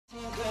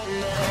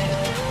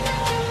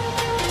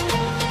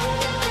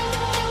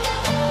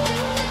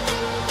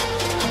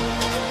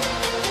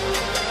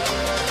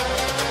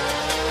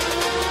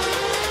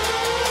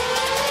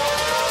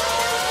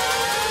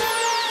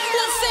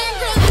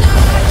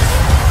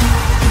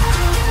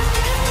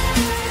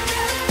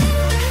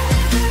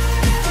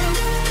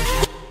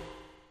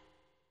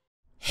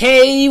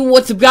Hey,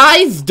 what's up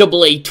guys?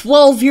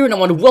 AA12 here, and I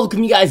want to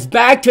welcome you guys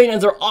back to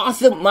another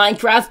awesome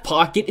Minecraft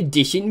Pocket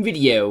Edition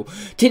video.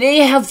 Today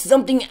I have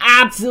something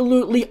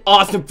absolutely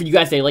awesome for you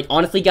guys today. Like,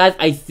 honestly guys,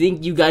 I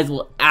think you guys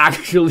will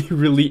actually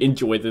really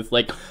enjoy this.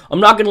 Like,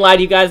 I'm not gonna lie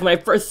to you guys, when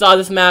I first saw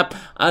this map,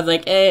 I was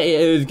like,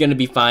 it was gonna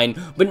be fine.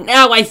 But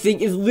now I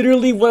think it's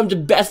literally one of the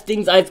best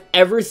things I've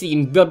ever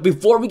seen. But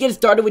before we get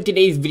started with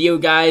today's video,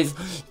 guys,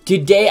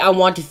 today I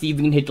want to see if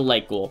we can hit the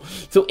like goal.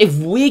 So if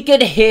we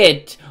could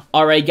hit...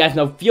 Alright guys,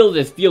 now feel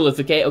this,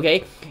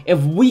 okay? If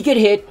we could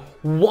hit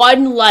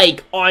 1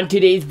 like on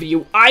today's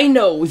video, I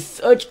know,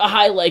 such a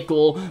high like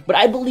goal, but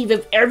I believe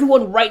if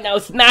everyone right now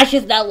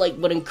smashes that like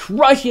button,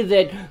 crushes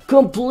it,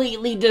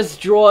 completely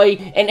destroy,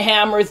 and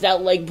hammers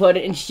that like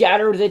button, and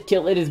shatters it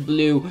till it is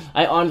blue,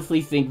 I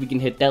honestly think we can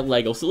hit that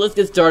like goal. So let's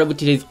get started with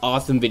today's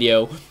awesome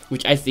video,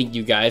 which I think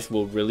you guys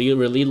will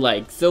really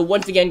like. So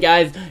once again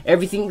guys,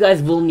 everything you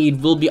guys will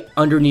need will be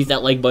underneath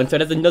that like button, so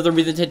that's another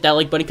reason to hit that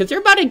like button, because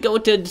you're about to go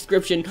to the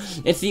description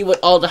and see what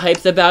all the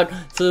hype's about,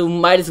 so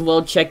might as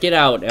well check it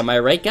out. Am I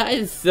right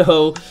guys?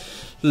 So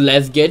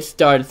let's get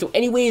started. So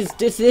anyways,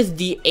 this is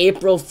the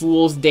April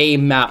Fool's Day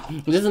map.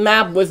 This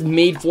map was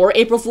made for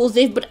April Fool's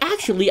Day, but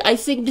actually I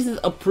think this is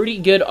a pretty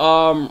good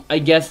I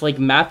guess like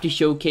map to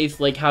showcase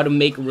like how to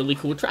make really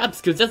cool traps,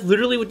 because that's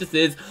literally what this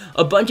is,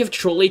 a bunch of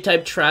trolley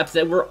type traps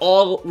that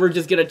we're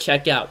just gonna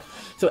check out.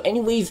 So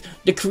anyways,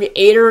 the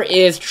creator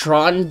is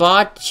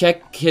Tronbot.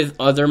 Check his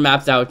other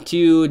maps out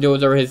too.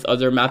 Those are his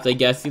other maps, I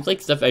guess. Seems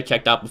like stuff I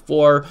checked out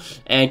before,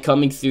 and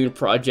coming soon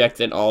projects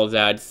and all of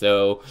that.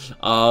 So,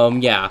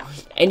 yeah.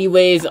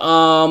 Anyways,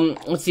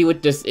 let's see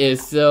what this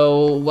is.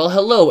 So, well,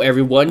 hello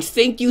everyone.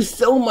 Thank you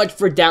so much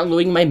for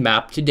downloading my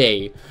map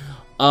today.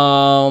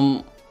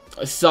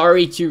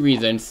 Sorry, 2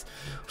 reasons.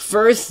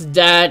 First,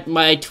 that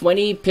my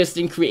 20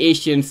 piston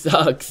creation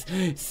sucks.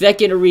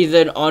 Second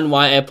reason on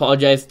why I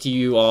apologize to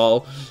you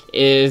all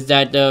is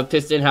that the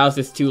piston house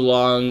is too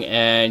long,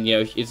 and you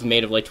know it's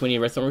made of like 20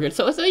 redstone.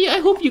 So yeah, I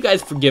hope you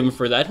guys forgive him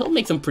for that. He'll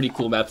make some pretty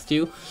cool maps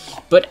too.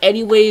 But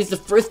anyways, the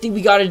first thing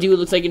we gotta do, it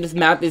looks like in this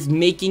map, is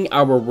making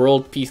our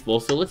world peaceful.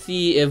 So let's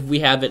see if we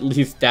have at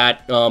least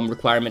that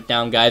requirement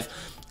down, guys.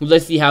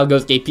 Let's see how it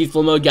goes. Okay,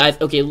 peaceful mode, guys.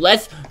 Okay,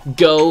 let's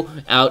go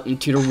out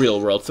into the real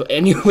world. So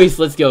anyways,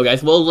 let's go,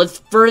 guys. Well, let's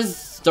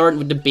first start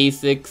with the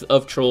basics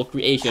of troll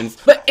creations.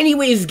 But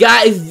anyways,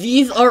 guys,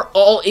 these are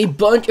all a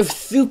bunch of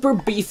super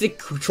basic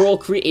troll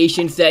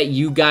creations that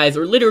you guys,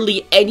 or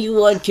literally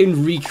anyone,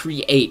 can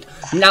recreate.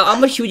 Now, I'm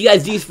gonna show you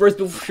guys these first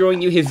before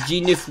showing you his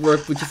genius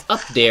work, which is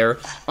up there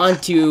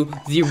onto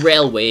the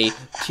railway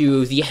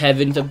to the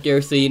heavens up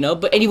there, so you know.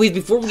 But anyways,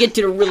 before we get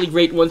to the really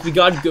great ones, we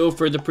gotta go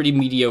for the pretty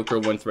mediocre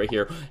ones right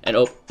here. And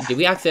oh, did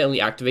we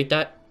accidentally activate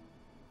that?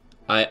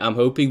 I'm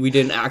hoping we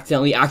didn't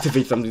accidentally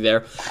activate something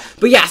there.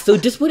 But yeah, so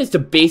this one is the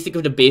basic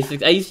of the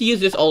basics. I used to use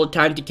this all the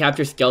time to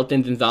capture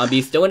skeletons and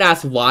zombies. Don't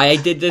ask why I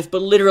did this,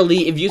 but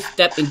literally, if you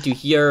step into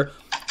here,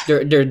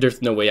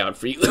 there's no way out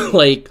for you.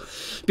 Like,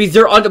 because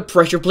they're on the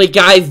pressure plate,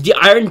 guys. The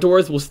iron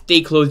doors will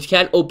stay closed. You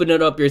can't open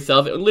it up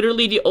yourself. And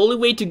literally, the only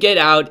way to get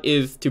out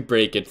is to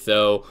break it.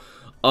 So,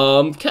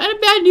 kind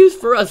of bad news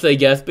for us, I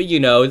guess, but you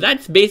know,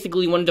 that's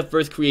basically one of the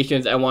first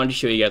creations I wanted to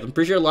show you guys. I'm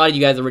pretty sure a lot of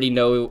you guys already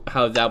know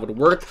how that would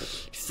work,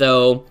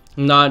 so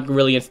I'm not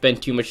really gonna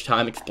spend too much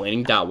time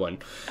explaining that one.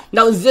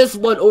 Now, this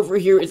one over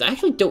here is, I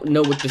actually don't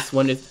know what this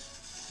one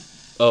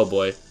is. Oh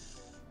boy.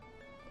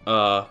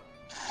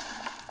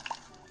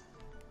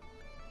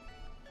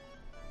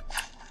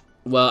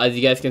 Well, as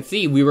you guys can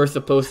see, we were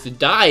supposed to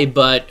die,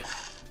 but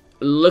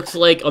looks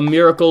like a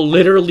miracle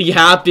literally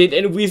happened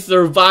and we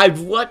survived.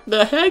 What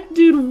the heck,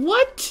 dude?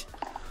 What?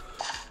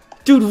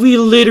 Dude, we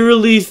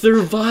literally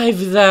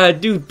survived that.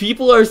 Dude,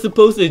 people are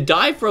supposed to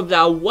die from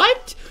that.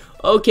 What?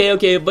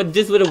 Okay, but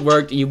this would have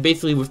worked. You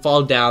basically would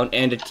fall down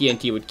and the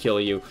TNT would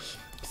kill you.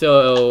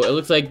 So, it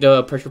looks like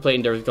the pressure plate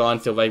in there is gone,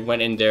 so if I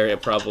went in there,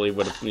 it probably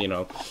would have, you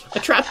know,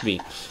 trapped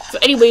me. So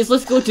anyways,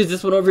 let's go to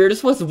this one over here.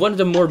 This one's one of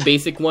the more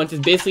basic ones.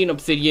 It's basically an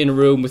obsidian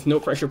room with no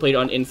pressure plate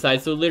on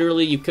inside, so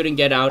literally you couldn't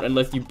get out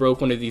unless you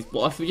broke one of these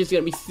blocks, which is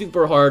gonna be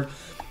super hard.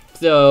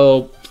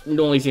 So,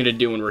 the only thing to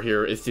do when we're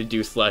here is to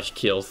do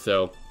 /kill,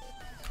 so,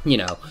 you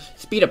know,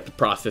 speed up the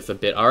process a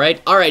bit,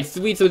 alright? Alright,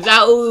 sweet, so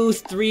those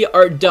 3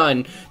 are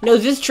done. Now,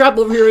 this trap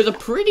over here is a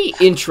pretty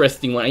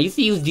interesting one. I used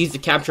to use these to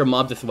capture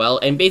mobs as well,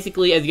 and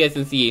basically, as you guys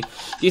can see,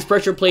 these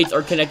pressure plates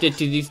are connected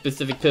to these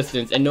specific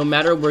pistons, and no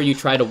matter where you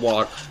try to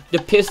walk, the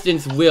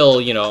pistons will,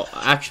 you know,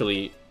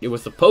 actually, it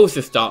was supposed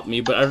to stop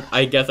me, but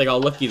I guess I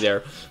got lucky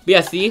there. But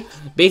yeah, see?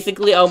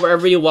 Basically,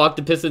 wherever you walk,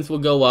 the pistons will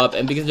go up,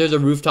 and because there's a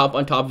rooftop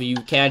on top of you,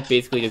 you can't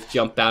basically just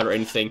jump out or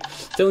anything.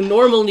 So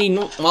normally,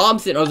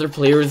 mobs and other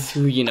players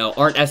who, you know,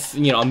 aren't as,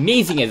 you know,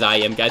 amazing as I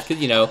am, guys,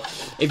 because, you know,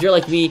 if you're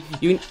like me,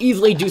 you can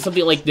easily do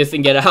something like this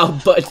and get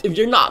out, but if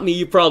you're not me,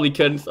 you probably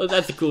couldn't, so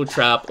that's a cool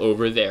trap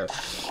over there.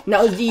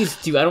 Now, these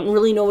two, I don't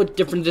really know what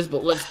difference is,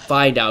 but let's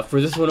find out.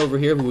 For this one over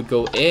here, we would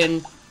go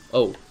in.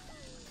 Oh.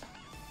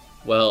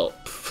 Well...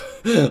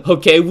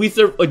 Okay,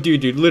 oh,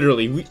 dude,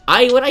 literally,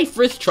 when I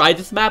first tried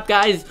this map,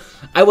 guys,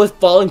 I was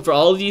falling for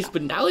all of these,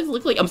 but now it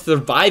looks like I'm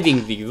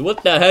surviving these.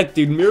 What the heck,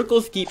 dude?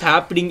 Miracles keep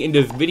happening in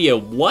this video.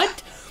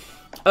 What?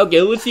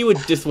 Okay, let's see what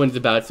this one's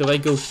about. So if I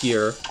go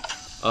here,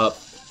 oh,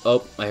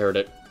 I heard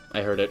it.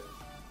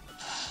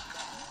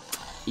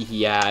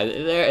 Yeah,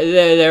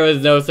 there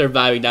was no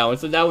surviving that one.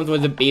 So that one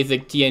was a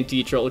basic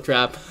TNT troll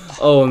trap.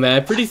 Oh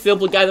man, pretty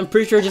simple, guys. I'm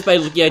pretty sure just by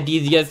looking at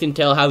these, you guys can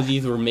tell how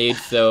these were made.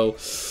 So,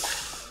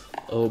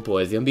 oh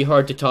boy, it's gonna be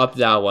hard to top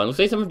that one. Looks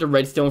like some of the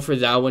redstone for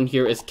that one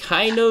here is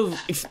kind of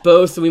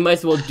exposed, so we might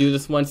as well do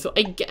this one. So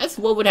I guess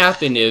what would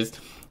happen is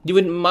you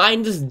would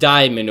mine this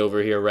diamond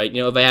over here, right?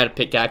 You know, if I had a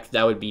pickaxe,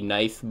 that would be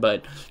nice,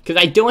 but because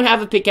I don't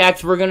have a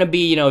pickaxe, we're gonna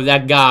be, you know,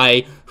 that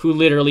guy who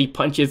literally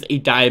punches a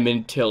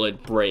diamond till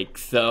it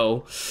breaks.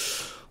 So,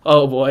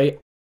 oh boy.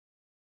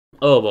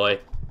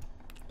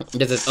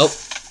 This is, oh.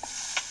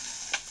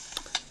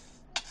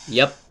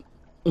 Yep.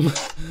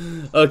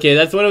 Okay,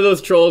 that's one of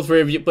those trolls where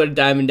if you put a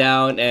diamond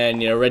down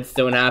and, you know,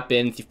 redstone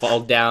happens, you fall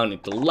down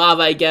into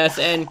lava, I guess,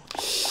 and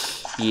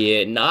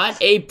yeah,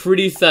 not a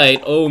pretty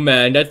sight. Oh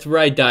man, that's where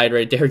I died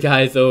right there,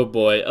 guys. Oh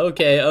boy.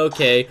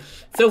 Okay.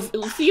 So,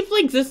 it seems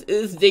like this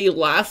is the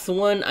last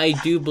one, I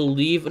do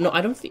believe. No,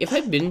 I don't see, if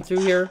I've been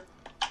through here.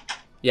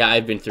 Yeah,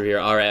 I've been through here.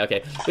 Alright,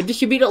 okay. But this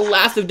should be the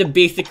last of the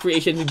basic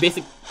creations,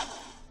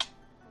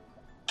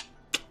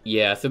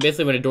 yeah, so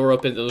basically when a door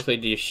opens, it looks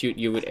like they shoot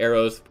you with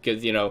arrows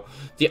because, you know,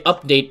 the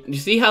update, you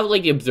see how,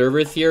 like, the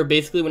observers here,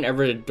 basically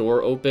whenever the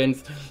door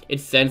opens, it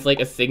sends,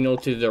 like, a signal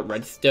to the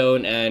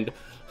redstone, and,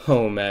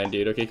 oh man,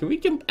 dude, okay, can we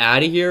jump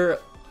out of here?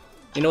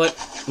 You know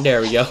what?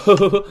 There we go.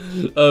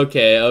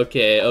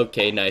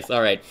 Okay, nice,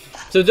 alright.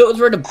 So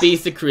those were the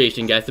basic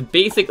creation, guys, the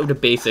basic of the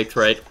basics,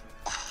 right?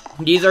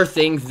 These are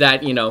things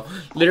that, you know,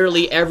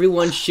 literally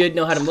everyone should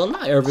know how to, well,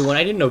 not everyone,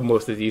 I didn't know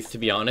most of these, to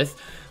be honest.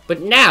 But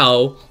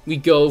now, we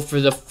go for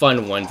the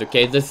fun ones,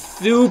 okay? The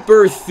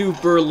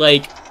super,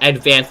 like,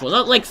 advanced one.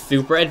 Not, like,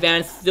 super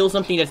advanced, still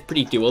something that's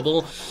pretty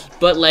doable.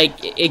 But, like,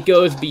 it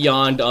goes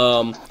beyond,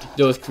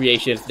 those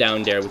creations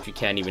down there, which you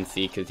can't even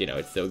see, because, you know,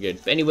 it's so good.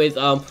 But anyways,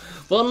 well,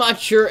 I'm not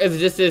sure if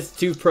this is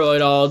too pro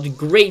at all. The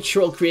great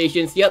troll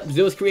creations, yep,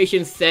 those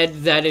creations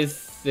said that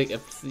is...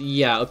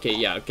 yeah,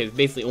 because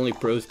basically only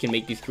pros can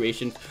make these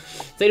creations.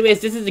 So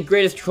anyways, this is the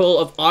greatest troll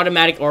of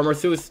automatic armor,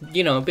 so it's,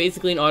 you know,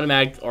 basically an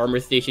automatic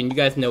armor station. You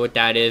guys know what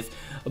that is,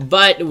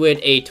 but with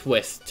a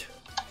twist.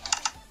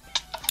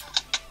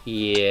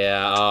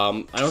 Yeah,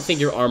 I don't think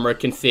your armor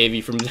can save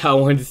you from that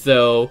one,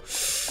 so...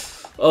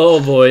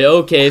 oh boy,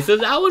 okay, so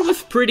that one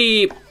was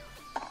pretty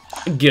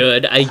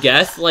good, I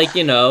guess. Like,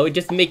 you know,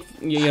 just make,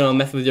 you know,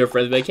 mess with your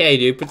friends, like, hey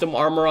dude, put some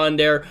armor on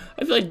there.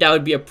 I feel like that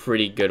would be a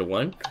pretty good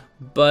one.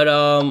 But,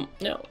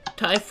 you know,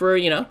 time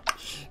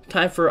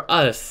for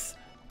us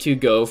to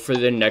go for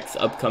the next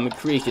upcoming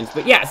creations.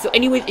 But yeah, so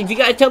anyways, if you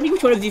guys tell me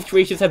which one of these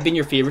creations have been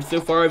your favorite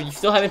so far. If you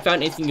still haven't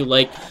found anything you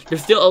like,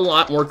 there's still a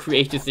lot more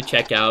creations to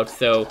check out.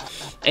 So,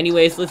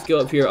 anyways, let's go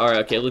up here. Alright,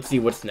 okay, let's see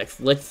what's next.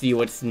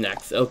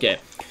 Okay.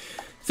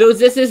 So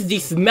this is the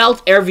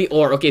smelt every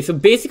ore. Okay, so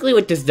basically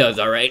what this does,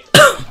 alright?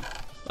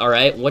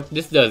 Alright, what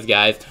this does,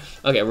 guys.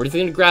 Okay, we're just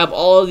gonna grab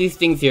all of these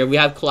things here. We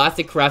have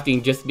classic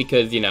crafting just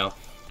because, you know,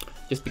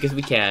 just because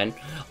we can.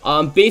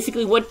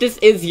 Basically what this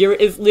is here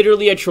is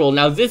literally a troll.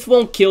 Now this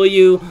won't kill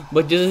you,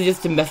 but this is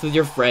just to mess with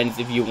your friends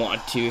if you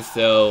want to,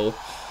 so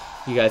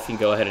you guys can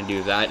go ahead and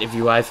do that. If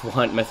you guys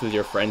want to mess with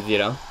your friends, you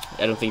know,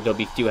 I don't think they'll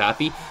be too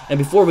happy. And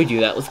before we do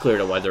that, let's clear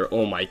the weather.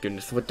 Oh my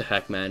goodness, what the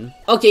heck, man.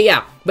 Okay,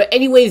 yeah, but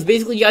anyways,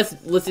 basically you guys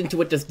listen to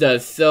what this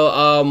does.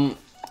 So,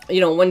 you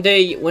know,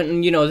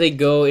 when you know, they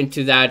go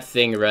into that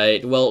thing,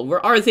 right? Well,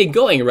 where are they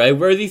going, right?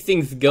 Where are these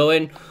things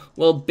going?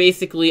 Well,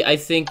 basically, I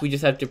think we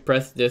just have to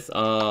press this,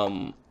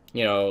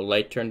 you know,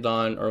 light turned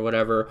on or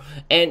whatever.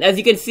 And as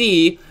you can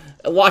see,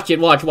 watch.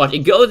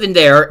 It goes in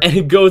there and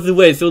it goes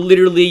away. So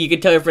literally, you can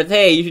tell your friends,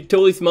 hey, you should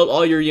totally smelt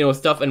all your, you know,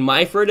 stuff in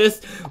my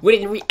furnace. When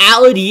in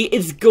reality,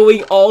 it's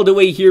going all the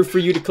way here for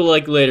you to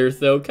collect later.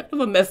 So kind of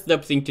a messed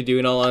up thing to do,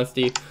 in all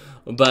honesty.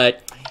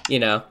 But, you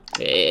know,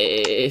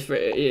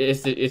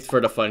 it's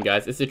for the fun,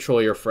 guys. It's to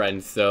troll your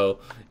friends. So,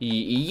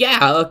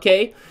 yeah,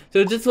 okay.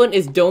 So this one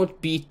is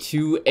don't be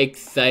too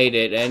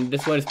excited, and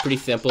this one is pretty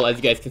simple, as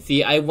you guys can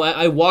see. I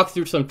walked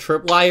through some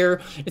tripwire.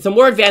 It's a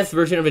more advanced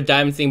version of a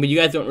diamond thing, but you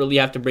guys don't really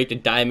have to break the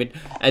diamond,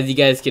 as you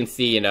guys can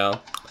see, you know.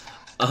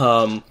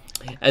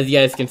 As you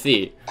guys can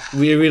see,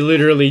 we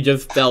literally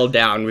just fell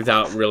down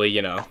without really,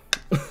 you know,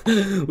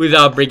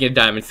 without breaking a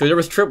diamond. So there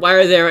was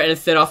tripwire there, and it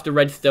set off the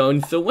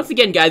redstone. So once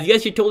again, guys, you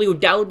guys should totally go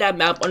download that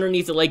map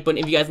underneath the like button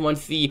if you guys want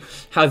to see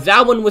how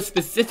that one was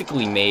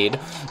specifically made.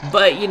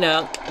 But, you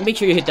know, make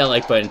sure you hit that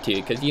like button too,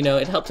 because, you know,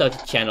 it helps out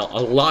the channel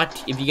a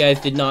lot if you guys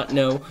did not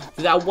know.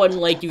 So that one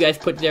like you guys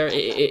put there,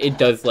 it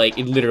does, like,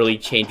 it literally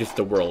changes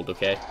the world,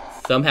 okay?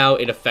 Somehow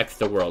it affects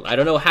the world. I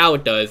don't know how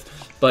it does,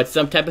 but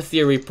some type of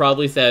theory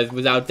probably says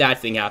without that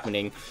thing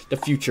happening, the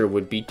future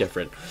would be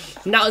different.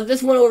 Now,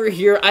 this one over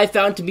here I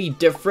found to be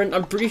different.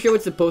 I'm pretty sure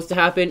what's supposed to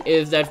happen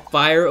is that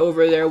fire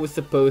over there was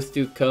supposed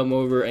to come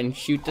over and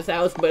shoot this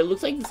house, but it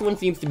looks like this one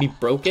seems to be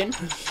broken.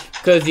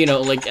 Because, you know,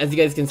 like, as you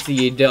guys can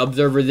see, the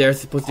observer there is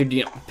supposed to,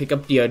 you know, pick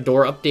up the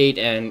door update,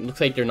 and it looks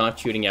like they're not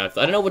shooting out.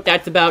 So I don't know what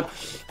that's about,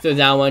 so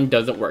that one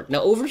doesn't work.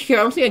 Now, over here,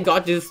 I don't think I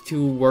got this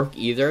to work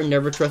either.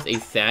 Never trust a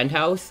sand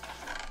house.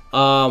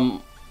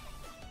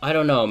 I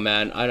don't know,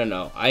 man. I don't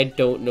know. I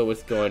don't know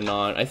what's going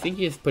on. I think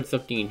you just put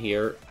something in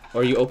here,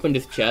 or you opened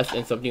this chest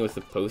and something was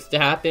supposed to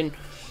happen,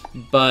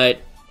 but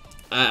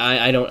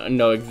I don't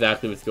know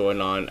exactly what's going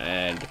on,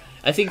 and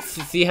I think,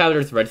 see how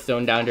there's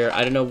redstone down there?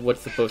 I don't know what's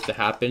supposed to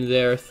happen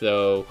there,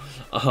 so,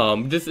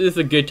 this is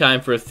a good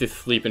time for us to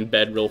sleep in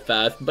bed real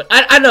fast, but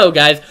I don't know,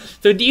 guys.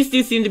 So these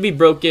two seem to be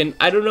broken.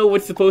 I don't know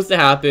what's supposed to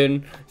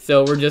happen,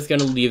 so we're just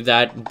gonna leave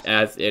that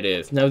as it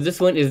is. Now, this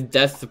one is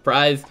Death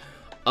Surprise.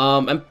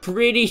 I'm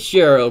pretty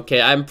sure, okay,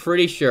 I'm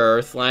pretty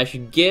sure,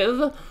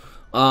 /give,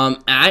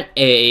 at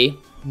a,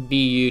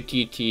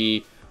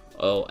 BUTTON,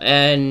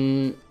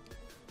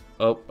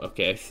 oh,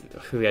 okay,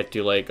 we had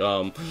to, like,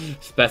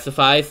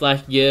 specify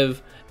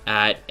 /give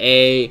at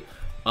a,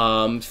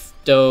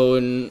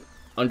 stone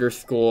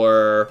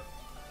underscore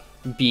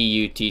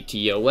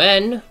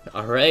BUTTON,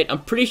 alright,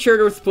 I'm pretty sure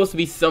there was supposed to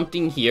be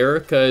something here,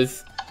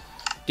 because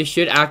this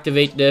should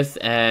activate this,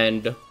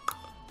 and,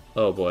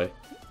 oh boy,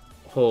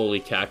 holy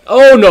cack,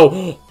 oh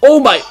no, oh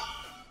my,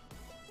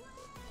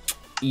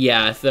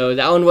 yeah, so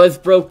that one was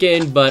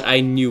broken, but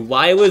I knew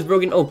why it was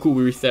broken. Oh cool,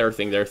 we reset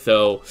everything there,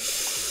 so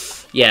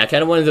yeah,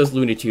 kind of one of those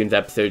Looney Tunes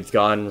episodes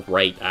gone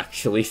right,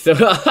 actually. So,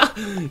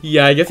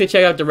 yeah, I guess you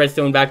check out the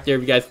redstone back there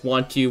if you guys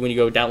want to when you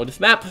go download this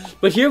map.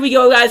 But here we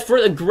go, guys,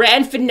 for the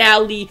grand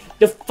finale,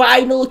 the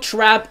final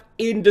trap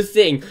in the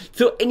thing.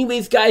 So,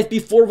 anyways, guys,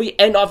 before we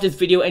end off this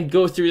video and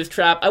go through this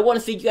trap, I want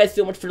to thank you guys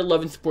so much for the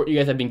love and support you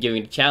guys have been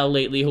giving the channel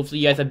lately. Hopefully,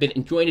 you guys have been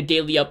enjoying the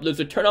daily uploads,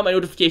 so turn on my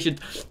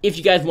notifications if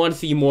you guys want to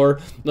see more.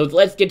 Now,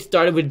 let's get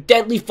started with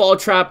Deadly Fall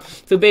Trap.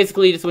 So,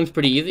 basically, this one's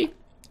pretty easy,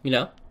 you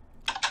know.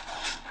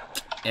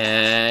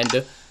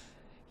 And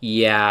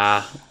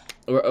yeah,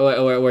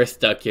 we're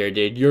stuck here,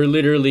 dude. You're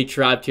literally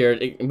trapped here.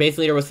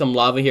 Basically, there was some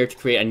lava here to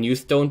create a new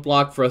stone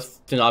block for us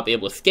to not be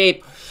able to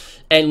escape,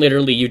 and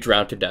literally you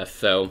drowned to death.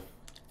 So,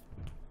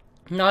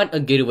 not a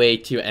good way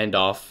to end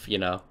off, you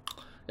know.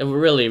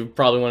 Really,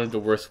 probably one of the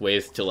worst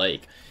ways to,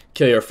 like,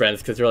 kill your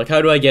friends, because they're like,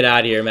 how do I get out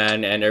of here,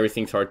 man? And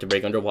everything's hard to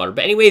break underwater.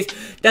 But anyways,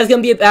 that's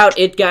gonna be about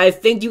it, guys.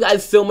 Thank you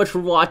guys so much for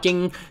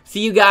watching. See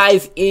you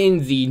guys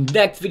in the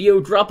next video.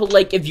 Drop a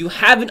like if you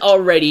haven't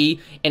already,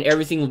 and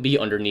everything will be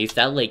underneath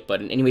that like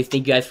button. Anyways,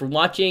 thank you guys for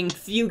watching.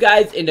 See you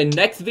guys in the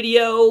next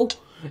video,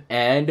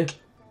 and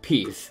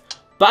peace.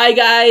 Bye,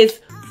 guys,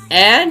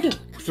 and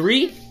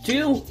 3,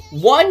 2,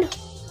 1,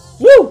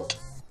 woo!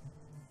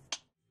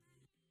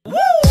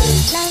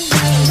 Woo!